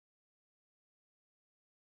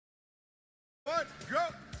One, go!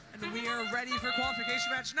 And we are ready for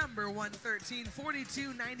qualification match number 113,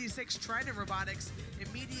 4296 Trident Robotics,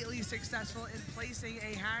 immediately successful in placing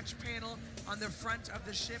a hatch panel on the front of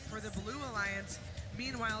the ship for the Blue Alliance.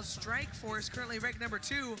 Meanwhile, Strike Force, currently ranked number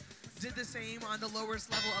 2, did the same on the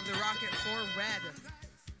lowest level of the rocket for Red.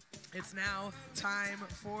 It's now time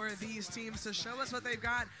for these teams to show us what they've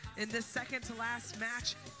got in this second to last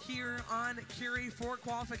match here on Curie for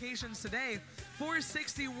qualifications today.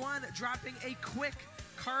 461 dropping a quick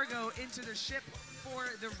cargo into the ship for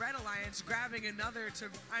the Red Alliance, grabbing another to,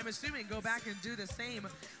 I'm assuming, go back and do the same.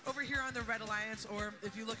 Over here on the Red Alliance, or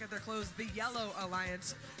if you look at their clothes, the Yellow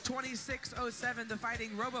Alliance, 2607, the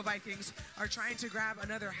Fighting Robo Vikings, are trying to grab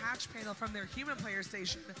another hatch panel from their human player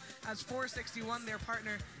station, as 461, their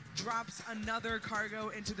partner, drops another cargo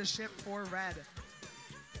into the ship for Red.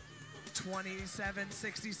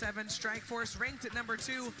 2767 Strike Force, ranked at number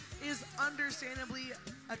 2, is understandably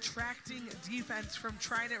attracting defense from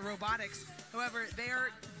Trident Robotics. However, they are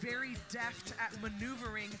very deft at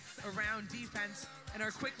maneuvering around defense and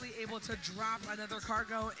are quickly able to drop another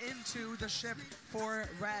cargo into the ship for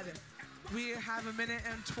Red. We have a minute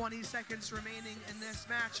and 20 seconds remaining in this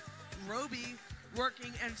match. Roby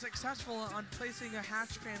working and successful on placing a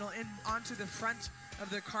hatch panel in onto the front of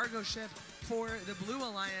the cargo ship for the Blue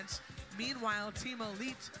Alliance. Meanwhile, Team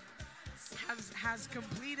Elite has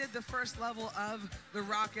completed the first level of the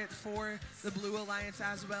rocket for the Blue Alliance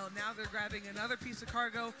as well. Now they're grabbing another piece of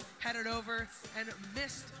cargo, headed over, and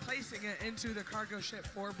missed placing it into the cargo ship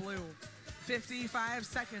for Blue. 55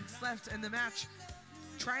 seconds left in the match.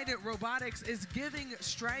 Trident Robotics is giving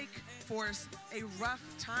Strike Force a rough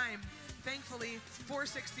time. Thankfully,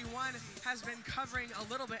 461 has been covering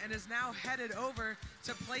a little bit and is now headed over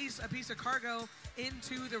to place a piece of cargo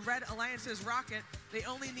into the Red Alliance's rocket. They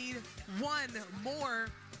only need one more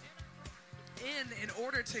in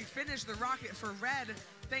order to finish the rocket for Red,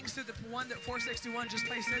 thanks to the one that 461 just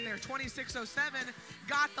placed in there. 2607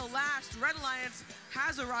 got the last. Red Alliance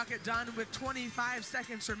has a rocket done with 25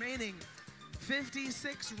 seconds remaining.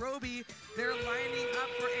 56 Roby, they're lining up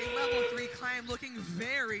for a level 3 climb, looking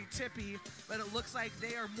very tippy, but it looks like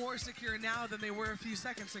they are more secure now than they were a few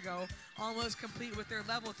seconds ago. Almost complete with their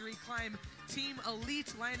level 3 climb. Team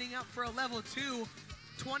Elite lining up for a level 2.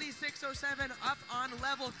 2607 up on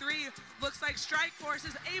level 3. Looks like Strike Force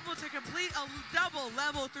is able to complete a double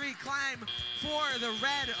level 3 climb for the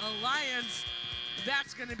Red Alliance.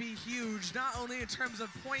 That's going to be huge, not only in terms of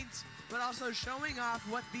points, but also showing off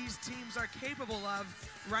what these teams are capable of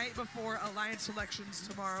right before Alliance selections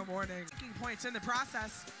tomorrow morning. Making points in the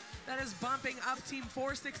process, that is bumping up Team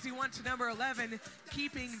 461 to number 11,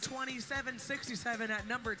 keeping 2767 at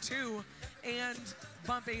number 2, and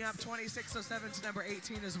bumping up 2607 to number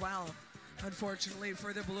 18 as well. Unfortunately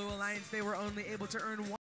for the Blue Alliance, they were only able to earn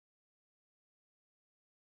one.